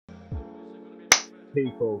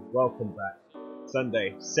People, welcome back.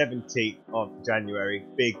 Sunday, 17th of January,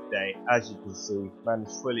 big day. As you can see,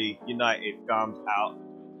 man's fully united, gummed out.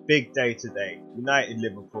 Big day today. United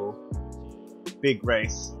Liverpool. Big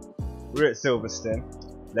race. We're at Silverstone.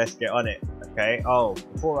 Let's get on it, okay? Oh,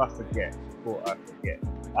 before I forget,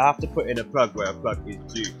 I have to put in a plug where a plug is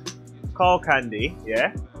due. ColdCandy,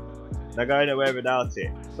 yeah? Now go nowhere without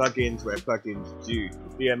it. Plugins where plugins due.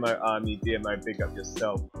 DMO Army, DMO, big up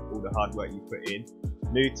yourself. All the hard work you put in.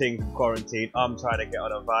 New things in quarantine. I'm trying to get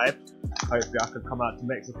on a vibe. Hopefully I can come out to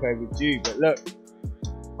Mexico with you. But look,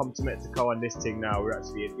 come to Mexico on this thing now. We're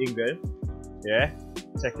actually in England. Yeah,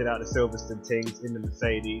 checking out the Silverstone things in the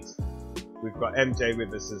Mercedes. We've got MJ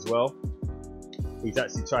with us as well. He's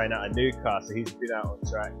actually trying out a new car, so he's been out on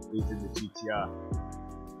track. He's in the GTR.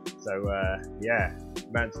 So yeah,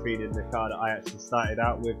 man's been in the car that I actually started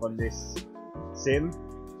out with on this sim.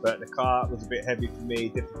 But the car was a bit heavy for me,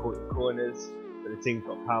 difficult in corners. But the thing's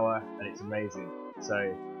got power and it's amazing.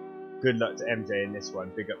 So good luck to MJ in this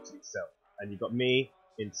one. Big up to yourself. And you got me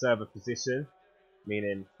in server position,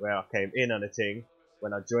 meaning where I came in on the thing.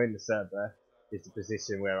 When I joined the server is the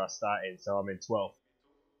position where I started. So I'm in 12th.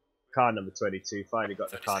 Car number 22. Finally got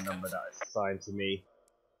the car number that is assigned to me.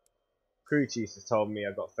 Crew chief has told me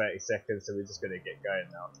I've got 30 seconds, so we're just going to get going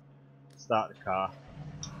now. Start the car.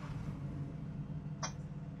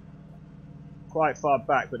 Quite far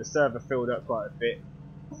back, but the server filled up quite a bit.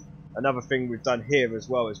 Another thing we've done here as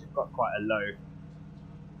well is we've got quite a low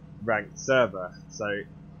ranked server, so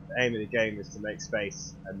the aim of the game is to make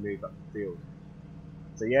space and move up the field.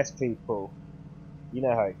 So yes people, you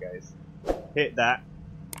know how it goes. Hit that,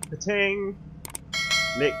 pa-ting,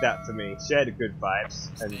 lick that for me, share the good vibes,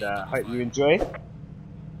 and hope you enjoy.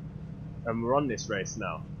 And we're on this race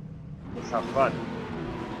now. Let's have fun.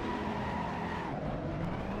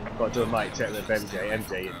 Got to do a mic check with MJ.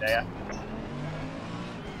 MJ is there.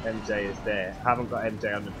 MJ is there. I haven't got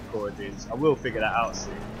MJ on the recordings. I will figure that out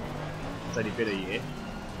soon. It's only been a year.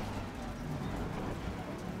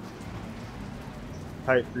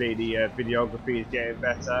 Hopefully the videography is getting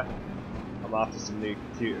better. I'm after some new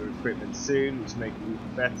computer equipment soon, which makes it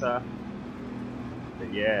even better.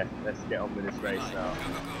 But yeah, let's get on with this race now.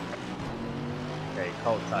 Okay,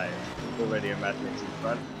 cold tires. Already a magnet in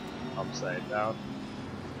front. I'm slowing down.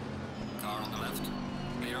 Car on the left.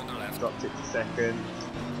 Clear on the left. Dropped it to second.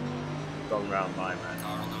 Gone round my man.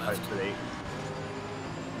 Car on the left. Hopefully.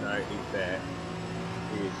 No, he's there.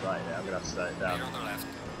 He is right there. I'm gonna have to slow it down. Clear on the left.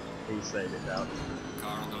 He slowed it down.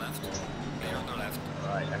 Car on the left. Clear on the left.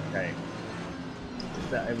 Right, okay.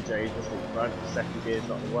 Is that MJ just in front? The second gear's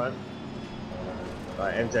not the one.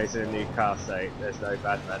 Right, MJ's in a new car, so there's no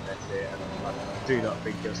bad madness here, and I do not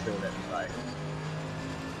think he'll still let me right.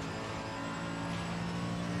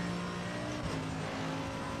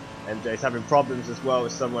 MJ's having problems as well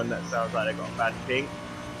with someone that sounds like they've got a bad ping.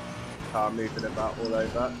 Car moving about all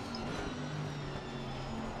over.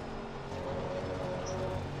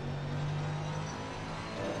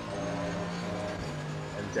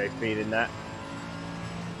 MJ feeling that.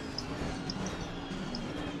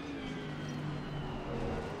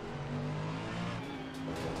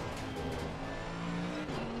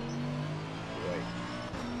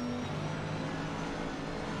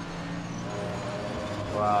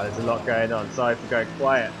 Wow, there's a lot going on. Sorry for going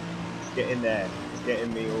quiet. Let's get in there. It's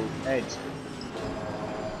getting me all edged.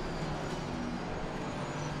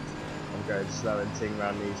 I'm going slow and ting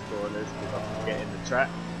around these corners because I can get in the track.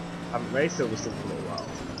 I haven't raced Silverstone for a little while.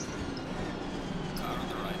 Car on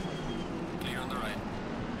the right. Clear on the right.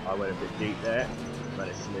 I went a bit deep there.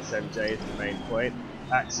 Managed to miss MJ is the main point.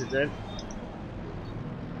 Accident.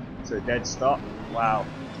 To a dead stop. Wow.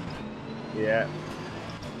 Yeah.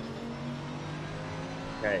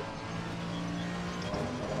 Okay.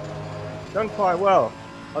 Done quite well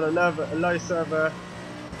on a low server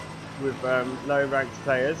with low ranked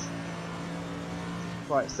players.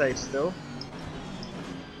 Quite safe still.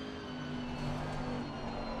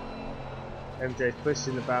 MJ's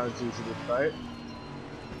pushing the boundaries of this boat.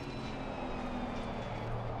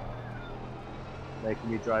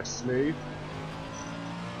 Making me drive smooth.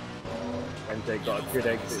 MJ got a good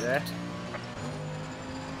exit there.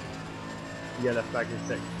 Yellow flag in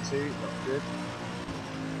sector 2, not good.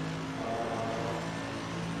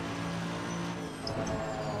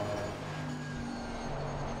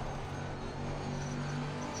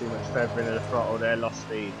 Too much feathering in the throttle there, lost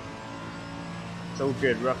speed. It's all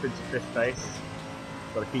good, we're up into 5th place.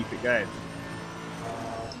 Got to keep it going.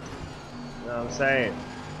 You know what I'm saying?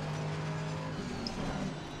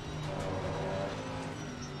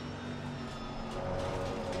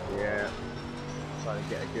 Yeah. Trying to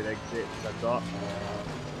get a good exit, which I got.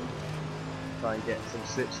 Try and get some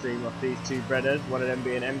slipstream off these two breaders, one of them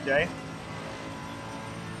being MJ.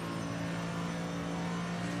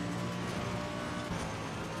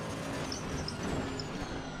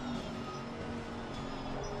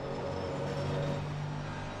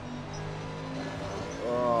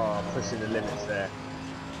 Oh, pushing the limits there.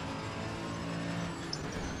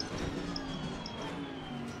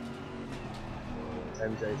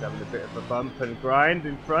 MJ's having a bit of a bump and grind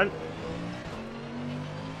in front.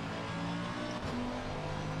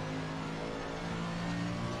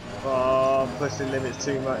 Oh, pushing limits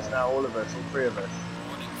too much now, all of us, all three of us.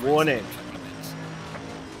 Warning.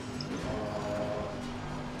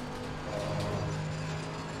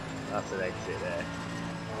 That's an exit there.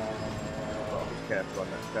 Gotta be careful on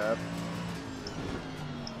that curve.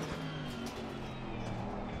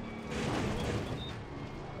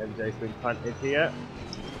 MJ's been punted here.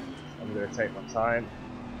 I'm going to take my time.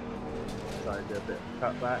 Try and do a bit of a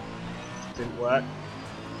cutback. Didn't work.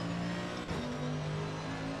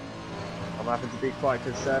 I'm having to be quite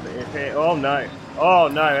conservative here. Oh no! Oh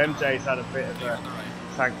no! MJ's had a bit of a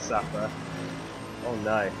tank sapper. Oh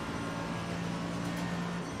no!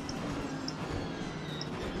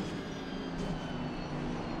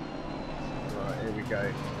 Right, here we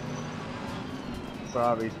go.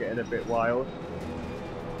 Ferrari's getting a bit wild.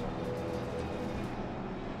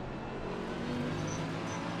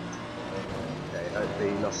 Okay, hopefully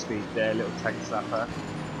he lost speed there. Little tank sapper.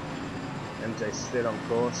 MJ's still on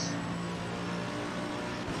course.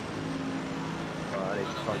 I need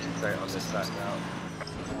to concentrate on this track now.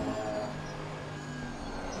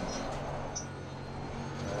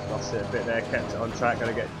 Lost it a bit there, kept it on track,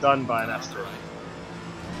 gonna get done by an Assetto.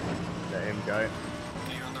 Let him go.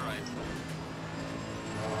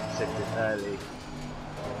 Shifted early.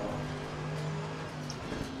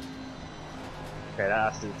 Okay,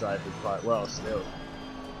 that Assetto's driving quite well still.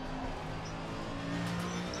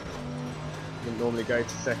 Didn't normally go to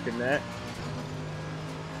second there.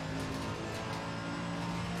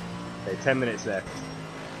 Okay, 10 minutes left.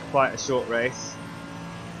 Quite a short race.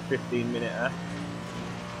 15-minute.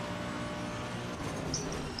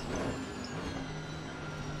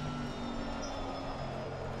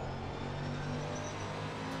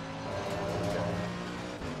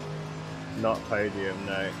 Not podium,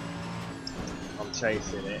 no. I'm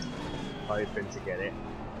chasing it, hoping to get it.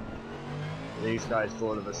 These guys,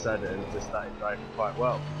 all of a sudden, just started driving quite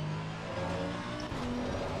well.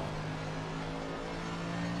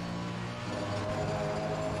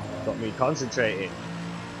 Got me concentrating.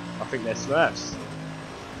 I think they're Smurfs.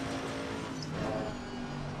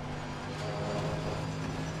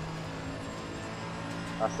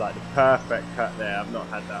 That's like the perfect cut there. I've not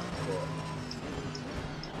had that before.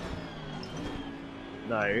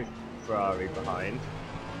 No, Ferrari behind.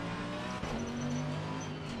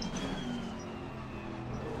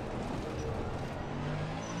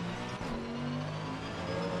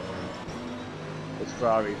 This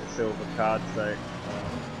Ferrari's a silver card, so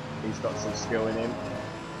he's got some skill in him.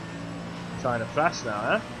 Trying to flash now,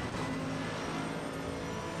 huh?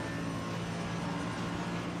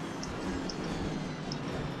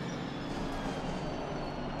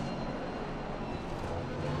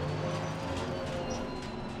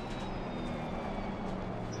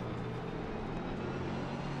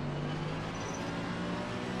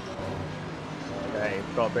 Okay,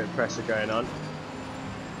 got a bit of pressure going on.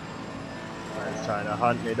 He's trying to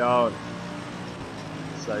hunt me down.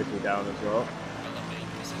 Slowed me down as well.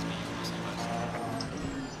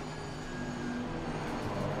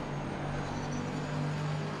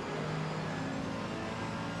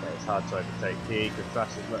 Okay, it's hard to overtake here. He can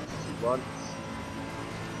flash as much as he wants.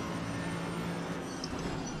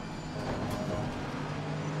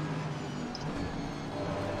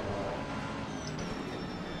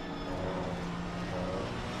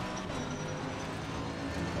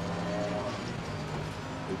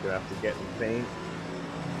 We're going to have to get them clean.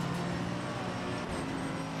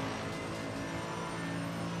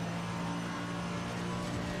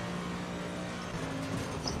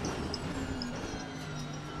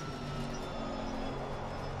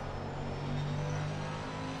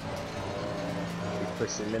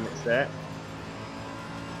 Pushing limits there.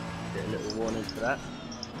 Get a little warning for that.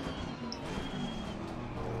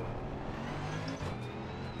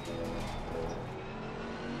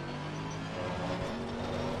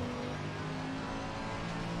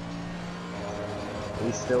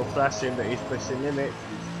 He's still flashing, but he's pushing limits.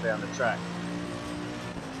 He needs to stay on the track.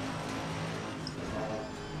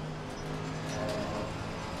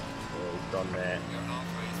 Oh, he's gone there.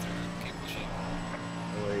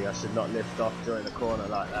 Oh, I should not lift off during the corner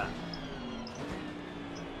like that.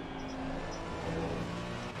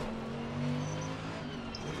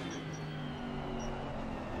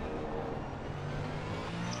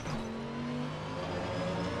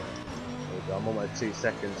 I'm almost 2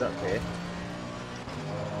 seconds up here.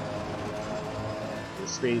 The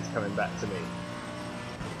speed's coming back to me.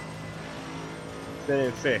 Still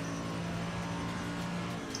in 5th.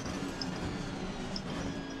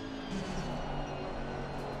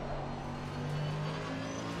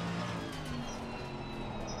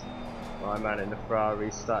 My man in the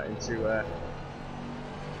Ferrari starting to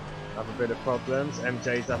have a bit of problems.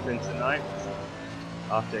 MJ's up into 9th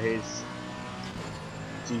after his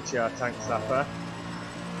GTR tank slapper.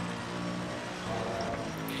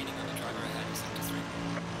 Gaining on the driver ahead is 73.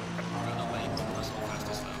 Run away, personal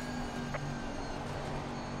fastest lap.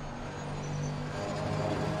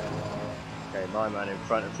 Okay, my man in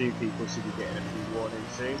front. A few people should be getting a few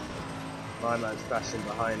warnings soon. My man's crashing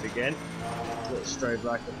behind again. Little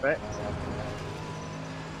strobe-like effect.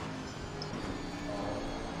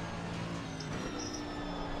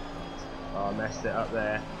 Oh, I messed it up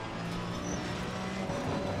there.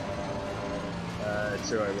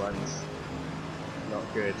 201's not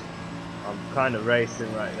good. I'm kind of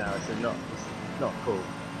racing right now, so it's not cool.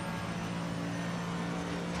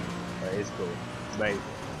 But it is cool. It's amazing.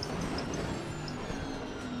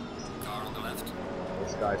 Car on the left.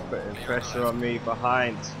 This guy's putting pressure on me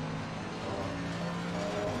behind.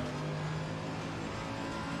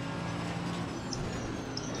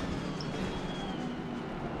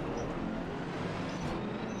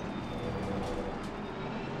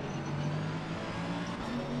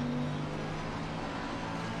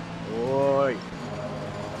 Oi!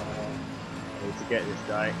 I need to get this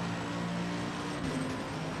guy.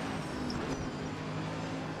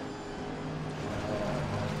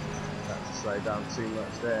 Slow down too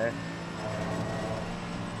much there.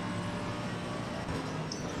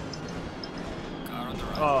 Car on the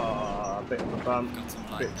right. Oh, a bit of a bump, Got some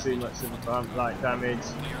a light bit too damage much in of a front bump, the car. light damage,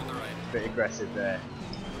 Clear on the right. a bit aggressive there.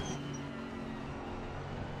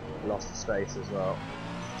 Lost the space as well.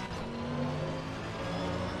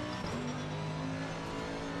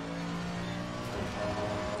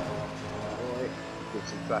 Give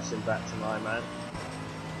some flashing back to my man.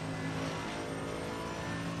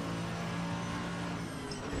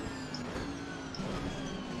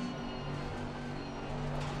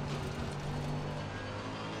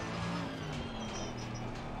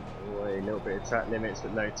 A little bit of track limits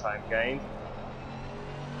but no time gain.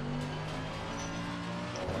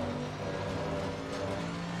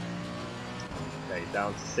 Okay,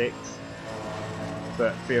 down to 6,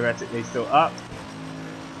 but theoretically still up.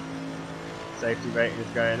 Safety rating is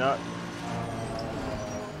going up.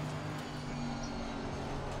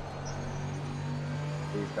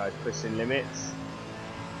 These guys pushing limits.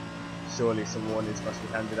 Surely some warnings must be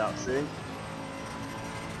handed out soon.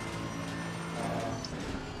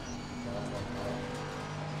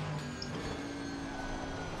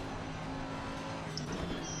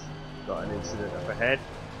 Got an incident up ahead.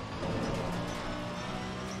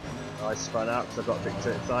 I spun out because I got a bit too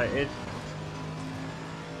excited.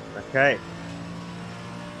 Okay.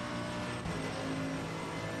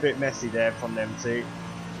 Bit messy there from them two,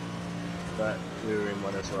 but we were in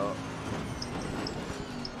one as well.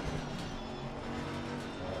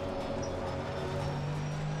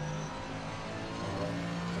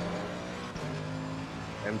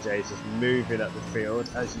 MJ's just moving up the field.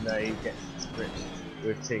 As you know, he gets to grips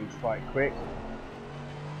with teams quite quick.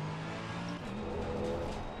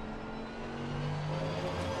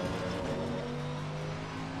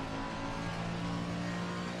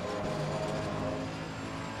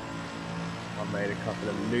 I've made a couple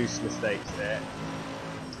of loose mistakes there.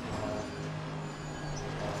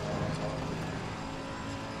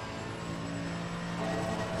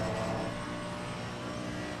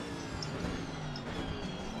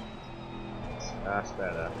 That's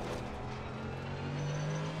better.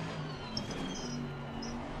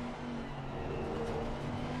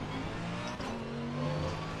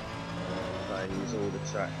 Try and use all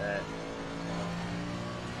the track there.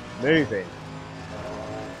 Moving.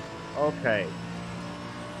 Okay.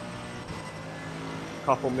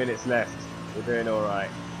 Couple minutes left. We're doing alright.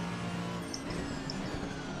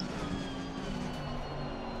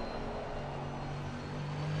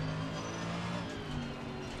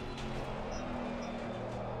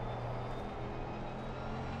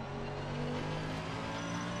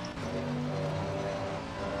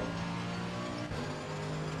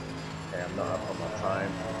 Okay, I'm not up on my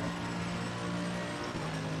time.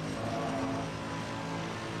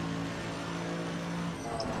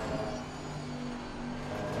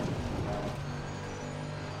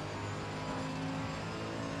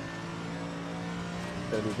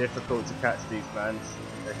 It's going to be difficult to catch these mans.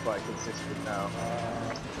 They're quite consistent now.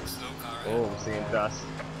 Slow car Oh, I'm seeing dust.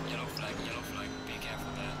 Yellow flag, be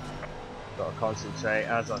careful there. Got to concentrate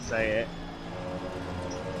as I say it.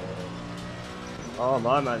 Oh,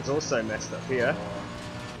 my man's also messed up here.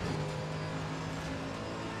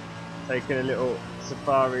 Taking a little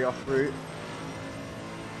safari off route.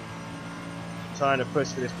 Trying to push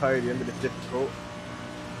for this podium, but it's difficult.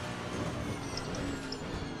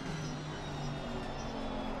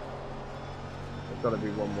 There's got to be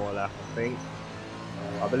one more lap, I think.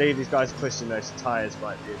 I believe these guys pushing those tyres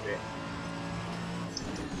might be a bit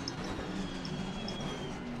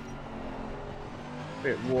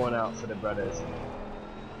worn out for the brothers.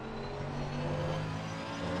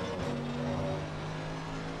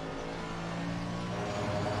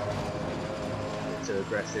 Too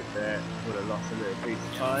aggressive there, would have lost a little piece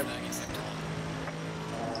of time.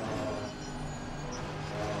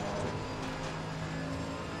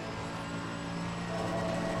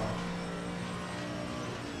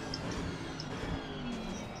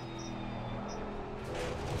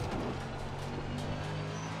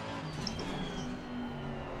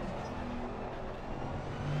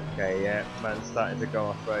 Okay, yeah, man's starting to go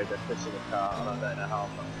off road, they're pushing the car, and I don't know how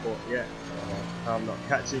I'm not caught yet. How I'm not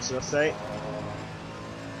catching, should I say.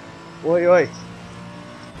 Oi oi!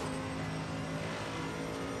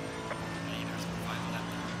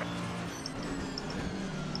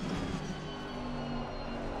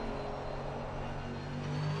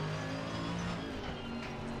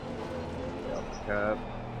 Curb.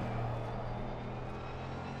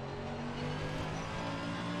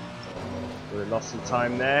 We lost some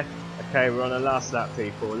time there. Okay, we're on a last lap,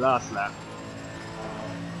 people. Last lap.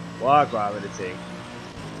 Wagwan with the team.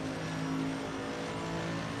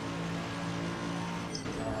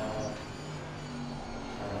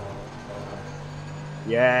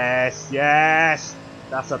 Yes, yes!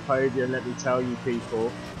 That's a podium, let me tell you,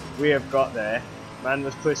 people. We have got there. Man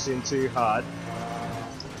was pushing too hard.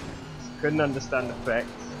 Couldn't understand the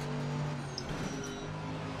effects.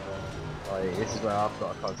 Oh, yeah, this is where I've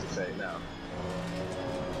got to concentrate now.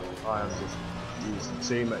 I am just using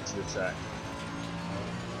too much of the track.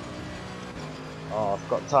 Oh, I've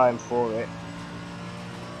got time for it.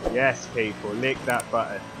 Yes, people, lick that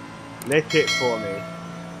button. Lick it for me.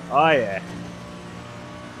 Oh, yeah.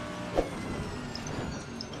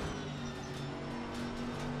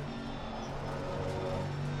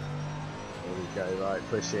 There we go, right,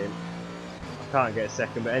 push in. I can't get a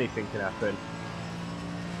second, but anything can happen.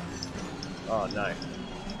 Oh no.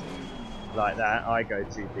 Like that, I go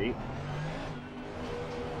too deep.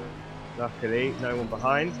 Luckily, no one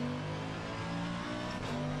behind.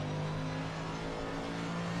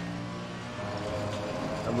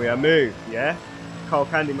 And we are moved, yeah?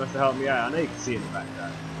 ColdCandy must have helped me out. I know you can see in the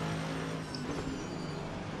background.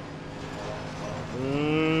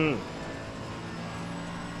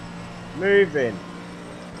 Moving.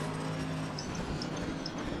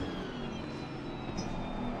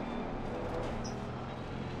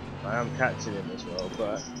 I am catching him as well,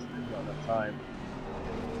 but there's not enough time.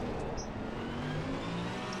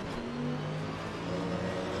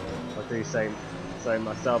 I do say so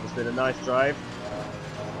myself, it's been a nice drive.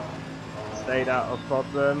 Stayed out of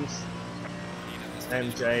problems.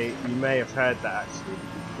 MJ, you may have heard that actually.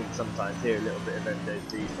 You can sometimes hear a little bit of MJ's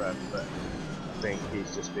defrag, but I think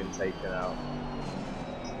he's just been taken out.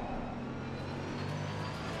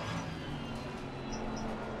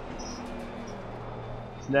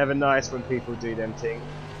 It's never nice when people do them things.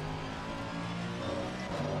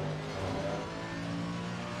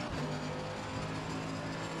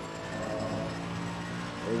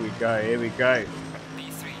 Here we go, here we go.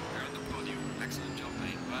 P3 are on the podium. Excellent job,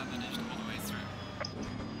 mate. Well managed all the way through.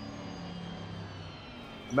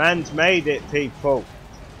 Man's made it, people.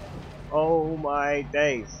 Oh my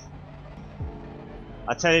days.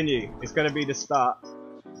 I'm telling you, it's going to be the start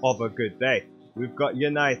of a good day. We've got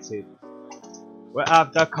United. We'll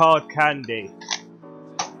have the ColdCandy.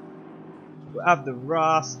 We'll have the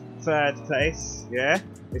Ras third place. Yeah,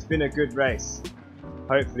 it's been a good race.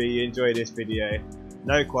 Hopefully you enjoyed this video.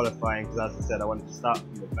 No qualifying because, as I said, I wanted to start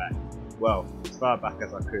from the back. Well, as far back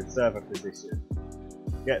as I could, serve a position,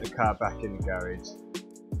 get the car back in the garage.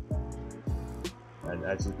 And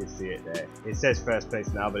as you can see it there, it says first place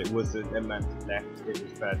now, but it wasn't. Then man left, it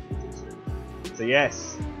was third position. So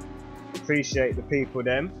yes, appreciate the people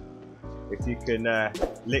then. If you can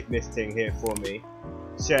lick this thing here for me,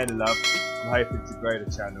 share the love. I'm hoping to grow the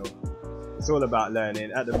channel. It's all about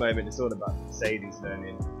learning. At the moment, it's all about Mercedes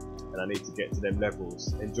learning, and I need to get to them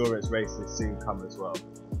levels. Endurance races soon come as well.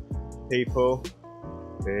 People,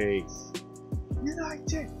 peace.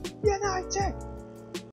 United, United.